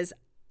says,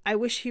 "I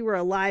wish he were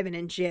alive and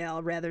in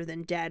jail rather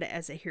than dead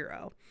as a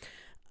hero."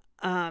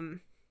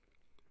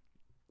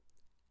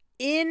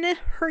 In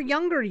her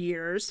younger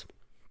years,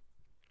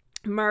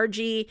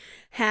 Margie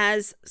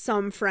has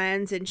some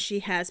friends and she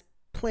has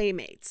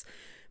playmates.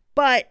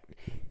 But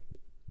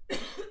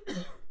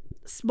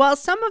while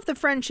some of the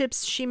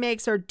friendships she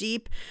makes are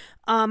deep,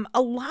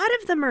 a lot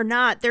of them are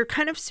not. They're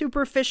kind of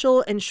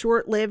superficial and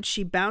short-lived.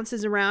 She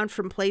bounces around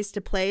from place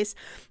to place.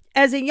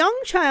 As a young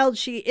child,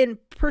 in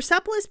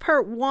Persepolis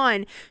Part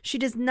 1, she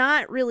does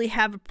not really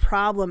have a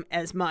problem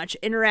as much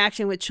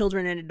interacting with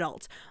children and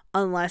adults,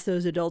 unless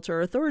those adults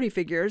are authority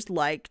figures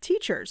like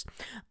teachers.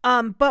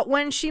 But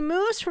when she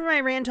moves from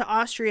Iran to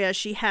Austria,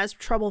 she has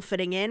trouble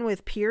fitting in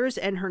with peers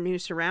and her new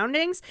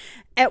surroundings.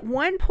 At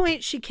one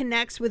point, she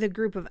connects with a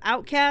group of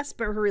outcasts,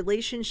 but her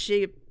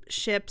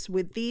relationships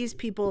with these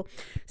people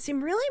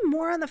seem really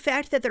more on the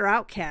fact that they're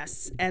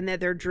outcasts and that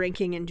they're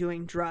drinking and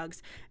doing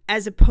drugs,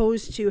 as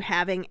opposed to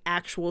having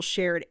actual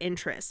shared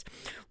interests.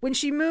 When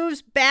she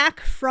moves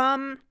back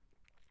from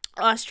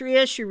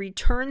Austria, she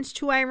returns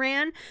to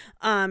Iran.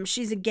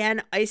 She's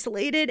again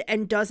isolated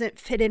and doesn't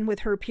fit in with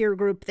her peer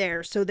group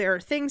there. So there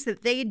are things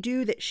that they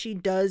do that she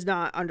does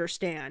not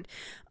understand.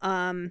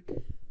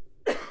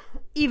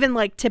 Even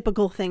like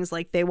typical things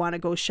like they want to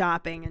go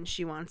shopping and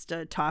she wants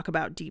to talk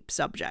about deep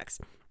subjects.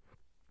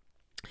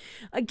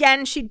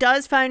 Again, she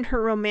does find her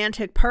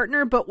romantic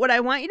partner, but what I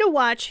want you to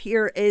watch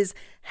here is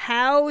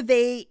how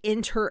they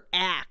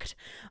interact.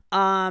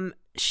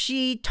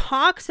 She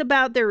talks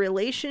about their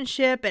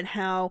relationship and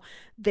how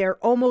they're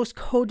almost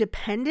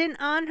codependent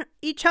on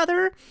each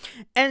other.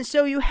 And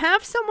so you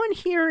have someone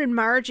here in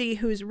Margie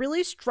who's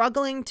really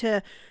struggling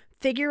to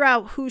figure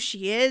out who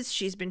she is.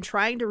 She's been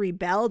trying to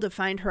rebel to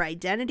find her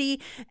identity,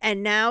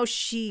 and now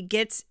she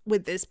gets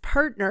with this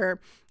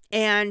partner,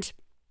 and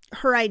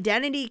her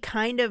identity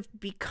kind of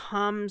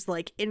becomes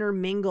like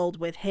intermingled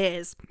with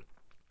his,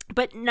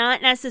 but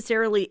not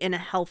necessarily in a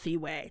healthy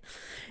way.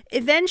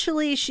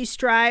 Essentially, she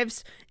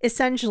strives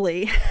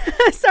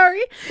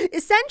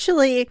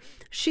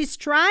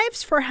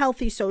for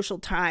healthy social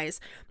ties.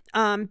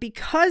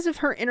 Because of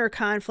her inner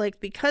conflict,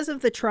 because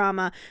of the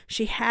trauma,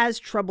 she has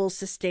trouble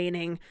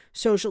sustaining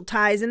social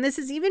ties. And this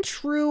is even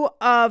true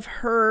of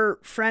her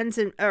friends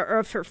or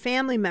of her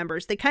family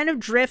members. They kind of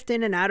drift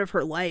in and out of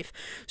her life.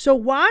 So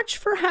watch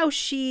for how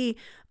she,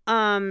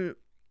 watch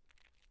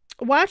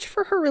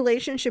for her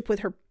relationship with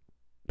her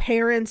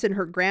parents and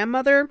her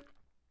grandmother.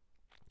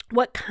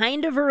 What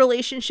kind of a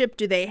relationship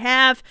do they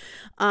have?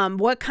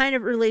 What kind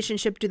of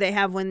relationship do they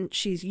have when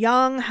she's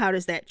young? How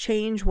does that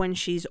change when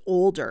she's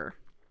older?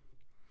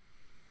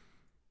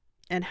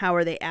 And how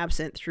are they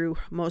absent through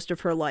most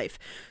of her life?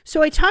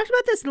 So I talked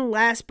about this in the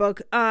last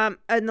book,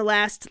 in the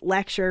last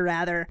lecture,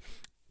 rather.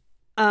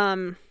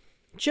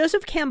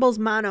 Joseph Campbell's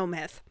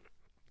monomyth.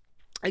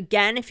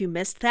 Again, if you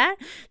missed that,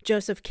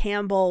 Joseph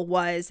Campbell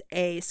was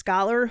a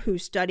scholar who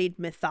studied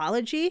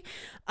mythology.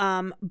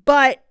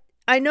 But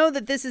I know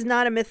that this is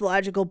not a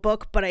mythological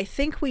book, but I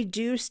think we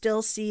do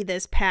still see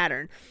this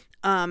pattern.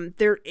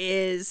 There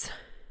is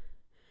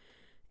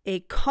a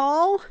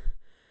call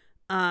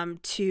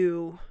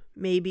to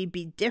maybe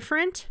be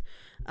different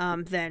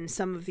than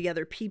some of the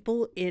other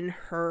people in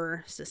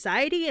her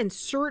society, and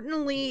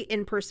certainly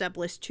in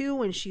Persepolis 2,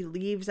 when she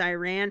leaves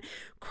Iran,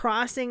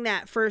 crossing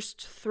that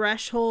first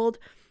threshold.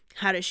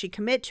 How does she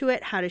commit to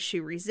it? How does she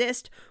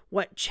resist?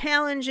 What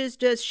challenges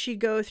does she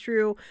go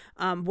through?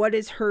 What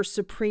is her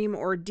supreme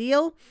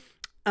ordeal?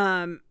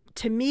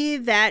 To me,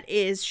 that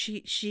is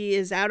she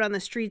is out on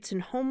the streets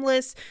and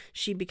homeless.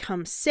 She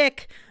becomes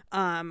sick.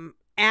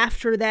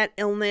 After that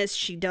illness,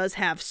 she does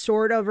have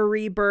sort of a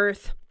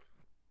rebirth.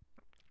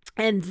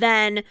 And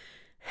then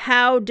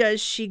how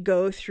does she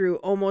go through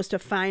almost a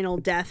final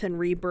death and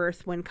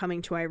rebirth when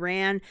coming to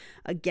Iran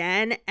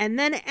again? And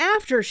then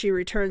after she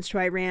returns to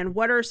Iran,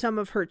 what are some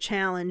of her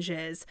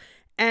challenges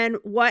and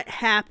what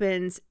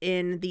happens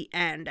in the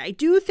end? I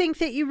do think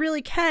that you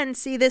really can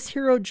see this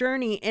hero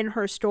journey in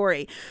her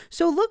story.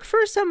 So look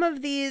for some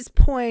of these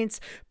points,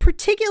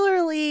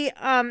 particularly,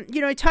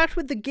 I talked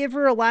with The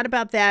Giver a lot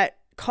about that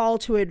call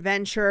to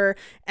adventure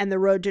and the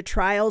road to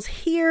trials.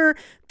 Here,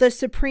 the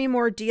supreme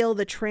ordeal,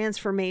 the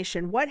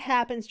transformation. What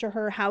happens to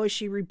her? How is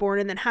she reborn?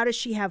 And then how does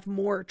she have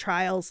more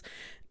trials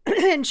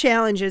and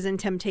challenges and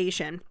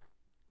temptation?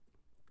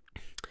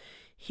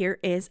 Here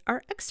is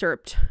our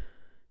excerpt.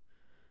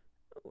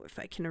 Oh, if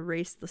I can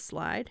erase the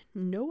slide.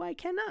 No, I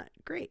cannot.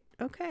 Great.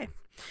 Okay.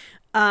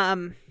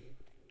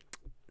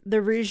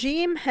 The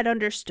regime had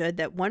understood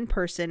that one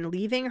person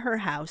leaving her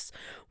house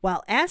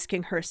while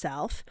asking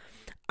herself,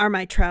 "Are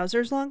my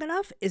trousers long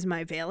enough? Is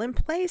my veil in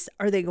place?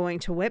 Are they going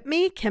to whip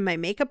me? Can my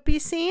makeup be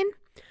seen?"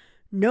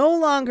 no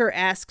longer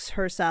asks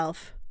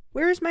herself,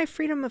 "Where is my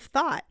freedom of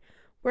thought?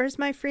 Where is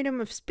my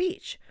freedom of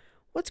speech?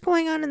 What's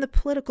going on in the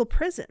political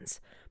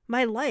prisons?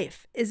 My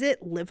life, is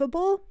it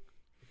livable?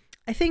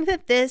 I think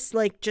that this,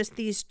 like, just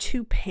these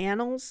 2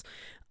 panels,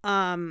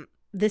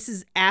 this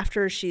is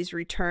after she's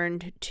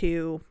returned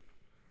to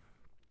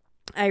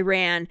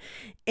Iran,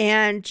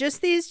 and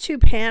just these 2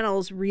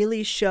 panels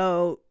really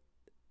show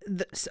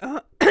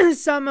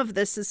some of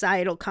the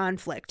societal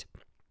conflict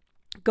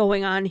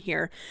going on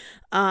here,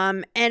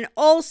 and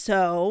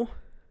also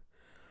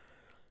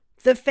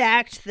the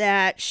fact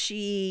that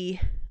she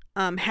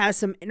has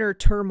some inner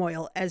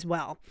turmoil as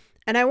well.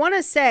 And I want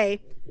to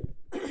say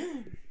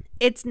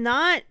it's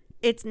not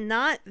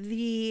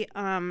the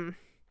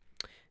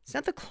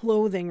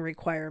clothing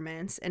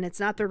requirements, and it's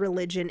not the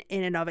religion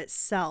in and of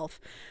itself.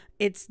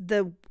 It's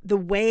the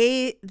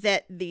way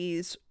that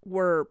these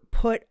were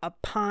put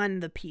upon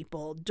the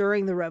people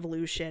during the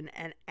revolution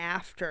and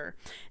after,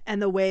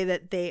 and the way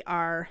that they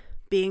are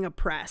being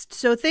oppressed.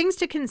 So things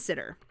to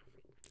consider.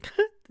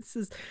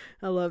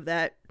 I love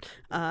that.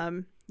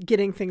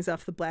 Getting things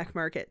off the black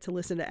market to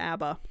listen to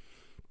ABBA.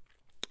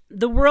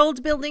 The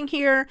world building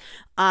here.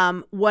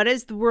 What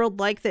is the world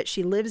like that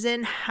she lives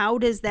in? How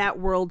does that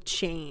world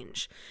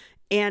change?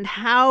 And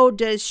how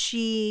does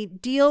she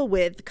deal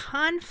with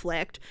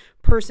conflict,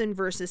 person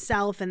versus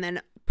self, and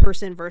then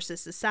person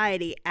versus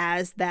society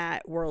as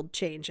that world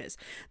changes?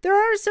 There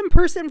are some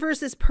person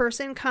versus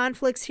person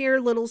conflicts here,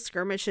 little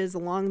skirmishes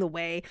along the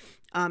way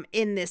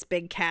in this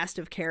big cast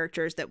of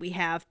characters that we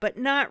have, but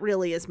not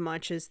really as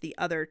much as the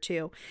other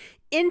 2.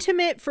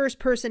 Intimate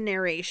first-person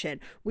narration.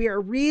 We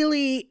are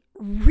really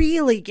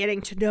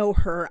getting to know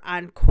her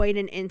on quite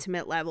an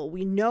intimate level.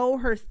 We know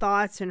her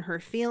thoughts and her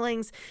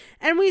feelings,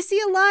 and we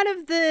see a lot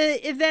of the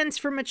events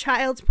from a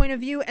child's point of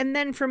view and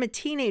then from a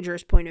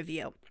teenager's point of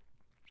view.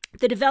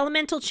 The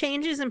developmental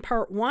changes in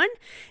part 1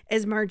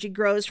 as Margie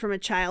grows from a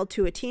child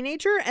to a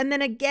teenager, and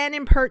then again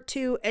in part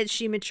 2 as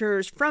she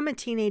matures from a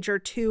teenager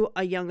to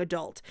a young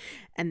adult,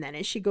 and then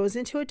as she goes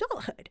into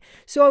adulthood.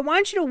 So I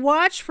want you to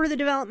watch for the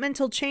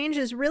developmental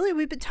changes. Really,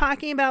 we've been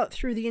talking about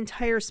through the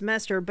entire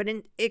semester, but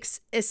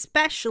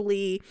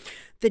especially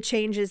the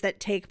changes that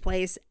take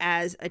place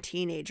as a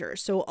teenager.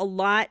 So a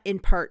lot in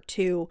part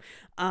 2,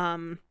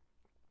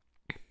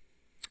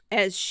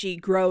 as she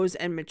grows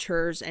and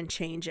matures and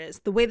changes.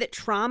 The way that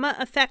trauma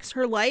affects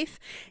her life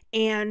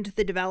and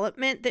the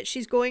development that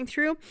she's going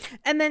through.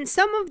 And then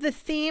some of the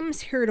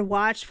themes here to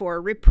watch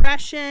for: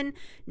 repression,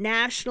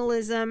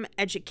 nationalism,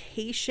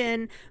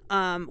 education.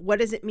 What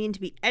does it mean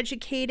to be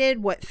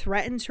educated? What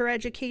threatens her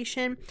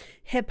education?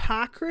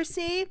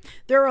 Hypocrisy.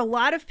 There are a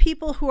lot of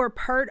people who are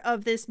part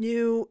of this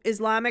new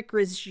Islamic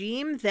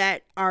regime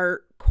that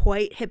are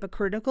quite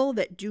hypocritical,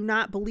 that do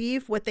not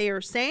believe what they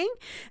are saying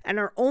and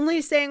are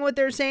only saying what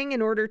they're saying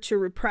in order to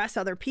repress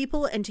other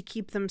people and to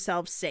keep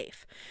themselves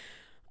safe.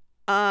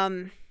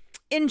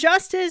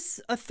 Injustice,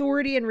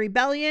 authority and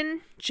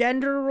rebellion,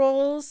 gender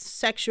roles,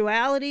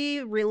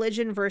 sexuality,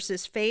 religion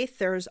versus faith.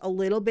 There's a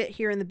little bit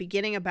here in the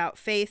beginning about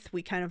faith.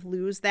 We kind of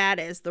lose that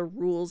as the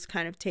rules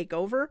kind of take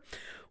over.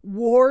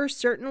 War,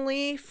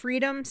 certainly.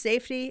 Freedom,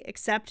 safety,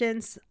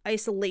 acceptance,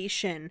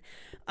 isolation.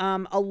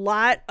 A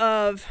lot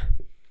of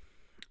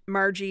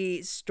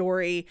Margie's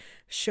story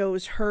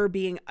shows her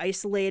being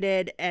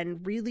isolated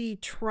and really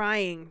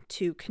trying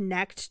to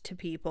connect to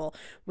people,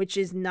 which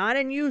is not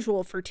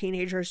unusual for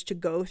teenagers to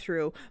go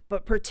through,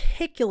 but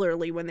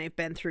particularly when they've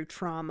been through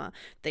trauma,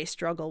 they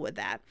struggle with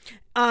that.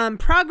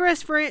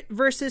 Progress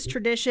versus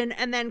tradition,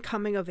 and then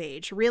coming of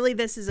age. Really,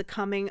 this is a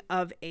coming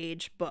of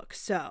age book.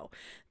 So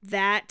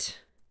that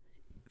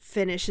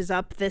finishes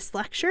up this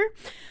lecture.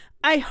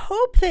 I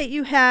hope that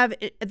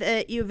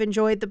you've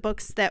enjoyed the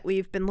books that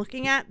we've been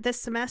looking at this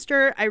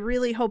semester. I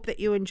really hope that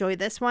you enjoy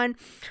this one.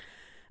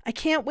 I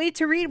can't wait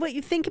to read what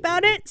you think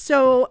about it.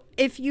 So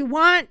if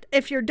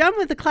you're done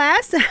with the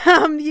class,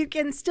 you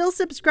can still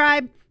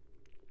subscribe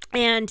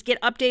and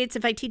get updates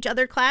if I teach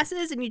other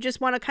classes, and you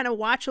just want to kind of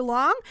watch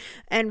along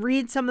and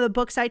read some of the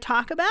books I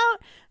talk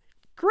about.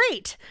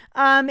 Great.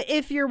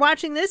 If you're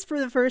watching this for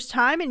the first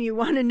time and you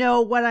want to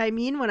know what I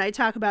mean when I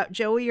talk about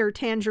Joey or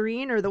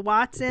Tangerine or the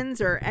Watsons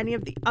or any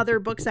of the other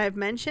books I've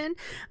mentioned,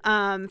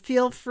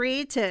 feel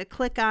free to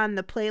click on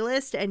the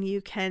playlist and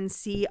you can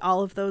see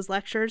all of those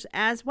lectures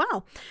as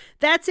well.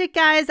 That's it,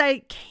 guys. I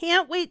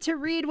can't wait to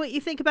read what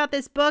you think about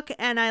this book,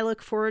 and I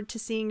look forward to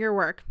seeing your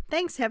work.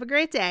 Thanks. Have a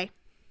great day.